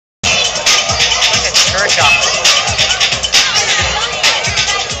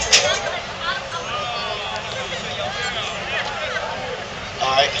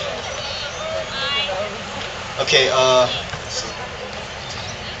All right. Okay.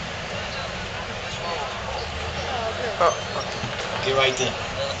 Get right there.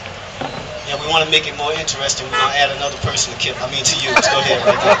 Yeah, we want to make it more interesting. We're gonna add another person to you. Let's go ahead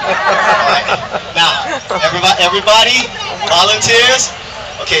right there. All right. Now, everybody, volunteers.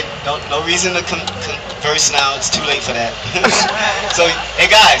 Okay, no reason to converse now. It's too late for that. So, hey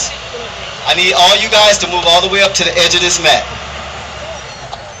guys, I need all you guys to move all the way up to the edge of this mat.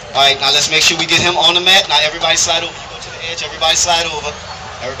 All right, now let's make sure we get him on the mat. Now everybody slide over. You go to the edge. Everybody slide over.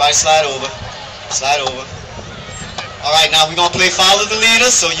 Everybody slide over. Slide over. All right, now we're going to play follow the leader,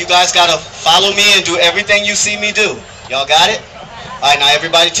 so you guys got to follow me and do everything you see me do. Y'all got it? All right, now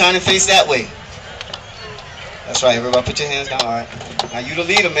everybody turn and face that way. That's right, everybody put your hands down. All right. Now you the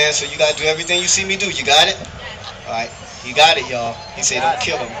leader, man, so you got to do everything you see me do. You got it? All right. You got it, y'all. He said don't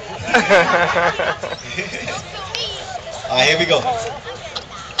kill him. All right, here we go.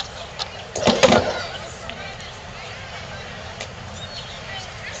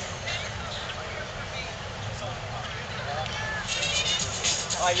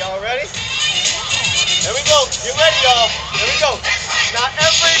 Alright, y'all ready? Here we go. Get ready, y'all. Here we go. Now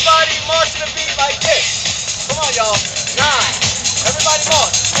everybody march to the beat like this. Come on, y'all. 9. Everybody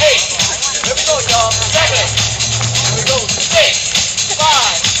march. 8. Here we go, y'all. 7. Here we go. 6. 5.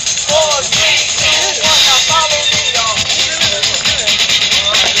 4, 3, 2, 1. Now follow me, y'all.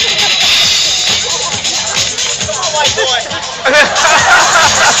 Come on, white boy.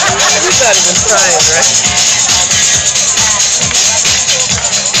 He's not even trying, right?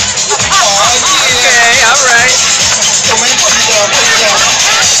 Okay, all right.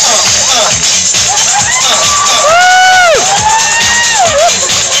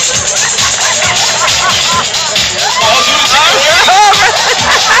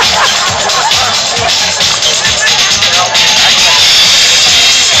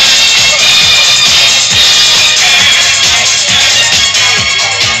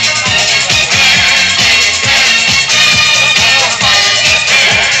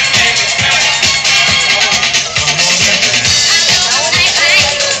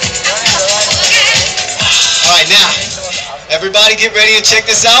 Everybody get ready and check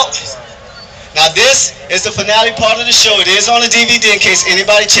this out. Now this is the finale part of the show. It is on the DVD in case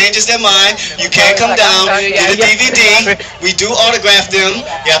anybody changes their mind. You can come down, get a DVD. We do autograph them.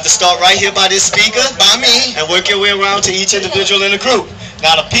 You have to start right here by this speaker, by me, and work your way around to each individual in the group.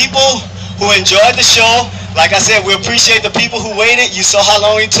 Now the people who enjoyed the show, like I said, we appreciate the people who waited. You saw how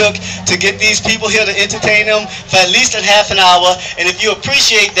long it took to get these people here to entertain them for at least a half an hour. And if you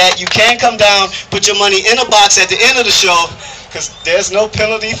appreciate that, you can come down, put your money in a box at the end of the show, because there's no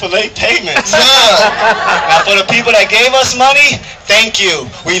penalty for late payments. Now for the people that gave us money, thank you.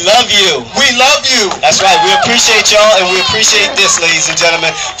 We love you. We love you. That's right. We appreciate y'all, and we appreciate this, ladies and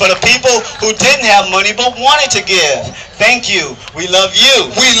gentlemen. For the people who didn't have money but wanted to give, thank you. We love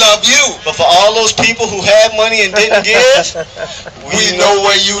you. We love you. But for all those people who had money and didn't give, we know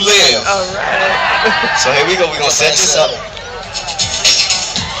where you live. All right. So here we go. We're going to set this up.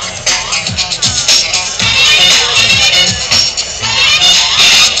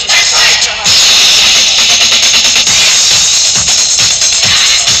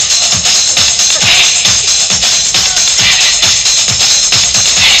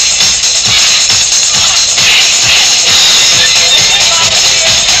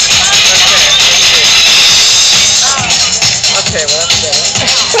 Okay, well, that's better.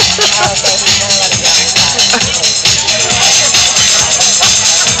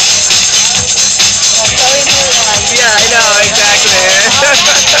 Yeah, I know, exactly.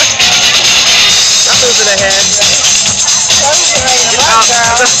 I'm moving ahead.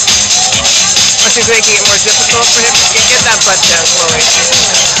 She's making it more difficult for him to get that butt down, Chloe.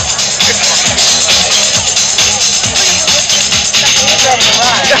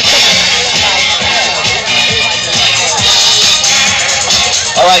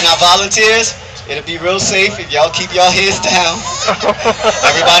 All right, now volunteers, it'll be real safe if y'all keep y'all heads down.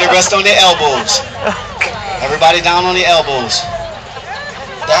 Everybody rest on their elbows. Everybody down on their elbows.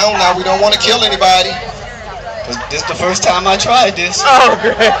 Down now, we don't want to kill anybody. Because this is the first time I tried this. Oh,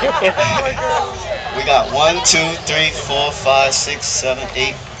 great. We got 1, 2, 3, 4, 5, 6, 7,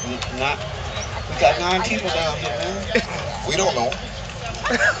 8, 9. We got 9 people down here, man. We don't know.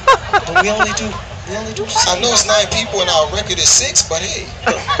 But we only do 6. I know it's 9 people and our record is 6, but hey.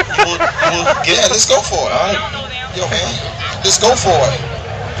 You want Yeah, let's go for it. All right. Yo, man. Let's go for it.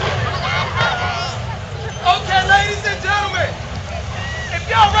 Okay, ladies and gentlemen. If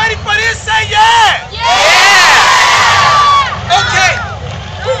Y'all ready for this? Say yeah! Yeah! Okay,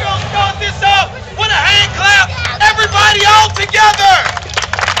 we're gonna start this off with a hand clap. Everybody all together!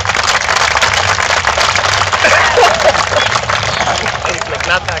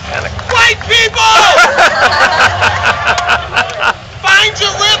 Not that kind of. White people! Find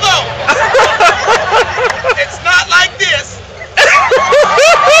your rhythm! It's not like this.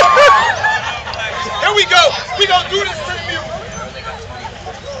 Here we go. We're gonna do this to the music.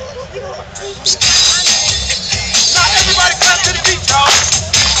 Now everybody clap to the beat, y'all.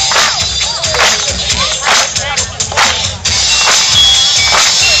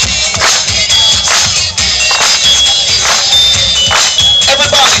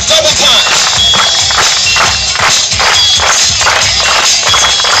 Everybody, double time.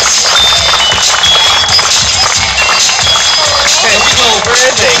 Here we go.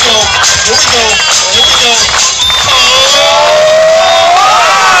 Here we go. Here we go. Here we go.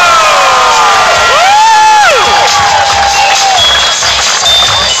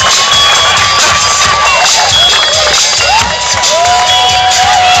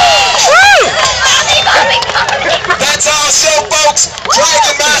 That's our show, folks.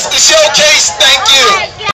 Dragon Master Showcase. Thank you.